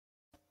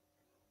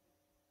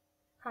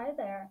Hi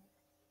there.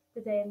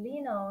 Today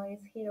Lino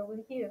is here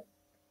with you.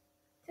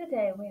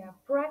 Today we are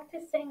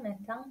practicing a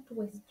tongue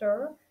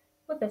twister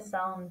with the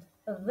sound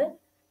th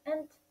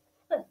and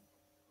th.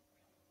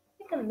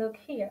 You can look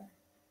here.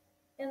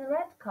 In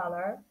red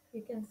color,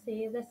 you can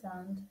see the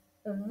sound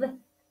th.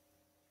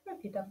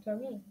 Repeat after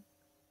me.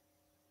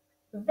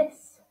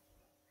 This,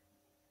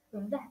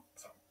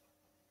 that,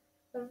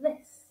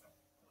 this,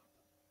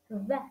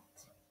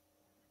 that,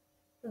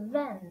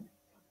 then,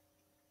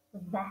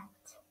 that.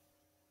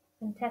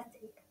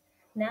 Fantastic.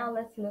 Now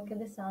let's look at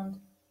the sound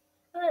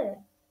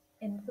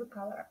in full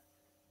color.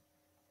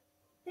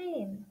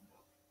 Thin,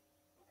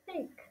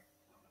 thick,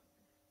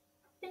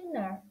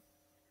 thinner.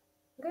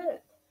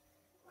 Good.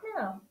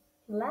 Now,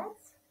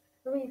 let's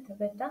read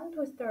the tongue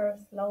twister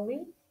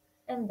slowly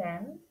and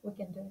then we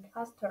can do it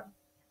faster.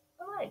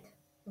 Alright,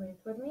 read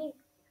with me.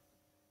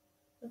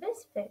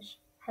 This fish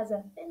has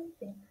a thin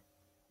fin.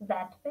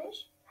 That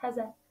fish has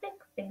a thick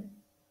fin.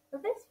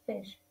 This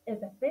fish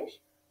is a fish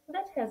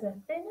that has a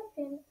thinner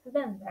fin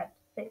than that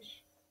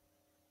fish.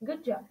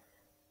 Good job.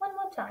 One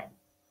more time.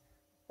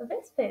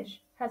 This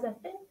fish has a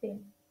thin fin.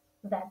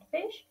 That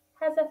fish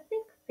has a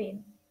thick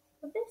fin.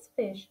 This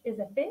fish is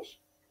a fish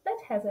that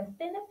has a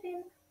thinner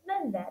fin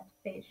than that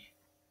fish.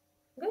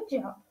 Good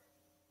job.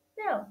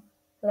 Now,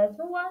 let's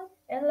move on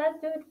and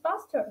let's do it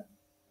faster.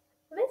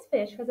 This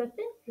fish has a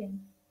thin fin.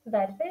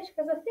 That fish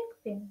has a thick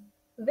fin.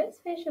 This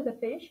fish is a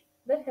fish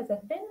that has a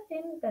thinner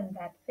fin than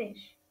that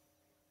fish.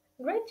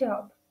 Great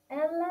job.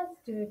 And let's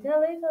do it a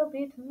little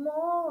bit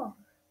more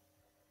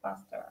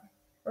faster.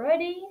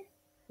 Ready?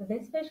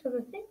 This fish has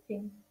a thin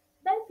fin.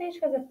 That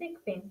fish has a thick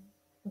fin.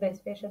 This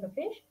fish is a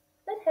fish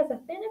that has a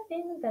thinner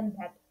fin than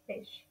that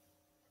fish.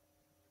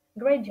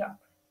 Great job.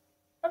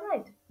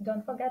 Alright,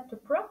 don't forget to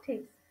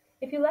practice.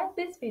 If you like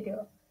this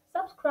video,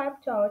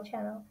 subscribe to our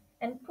channel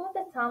and put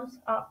the thumbs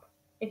up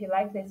if you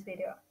like this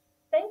video.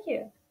 Thank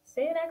you.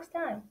 See you next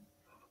time.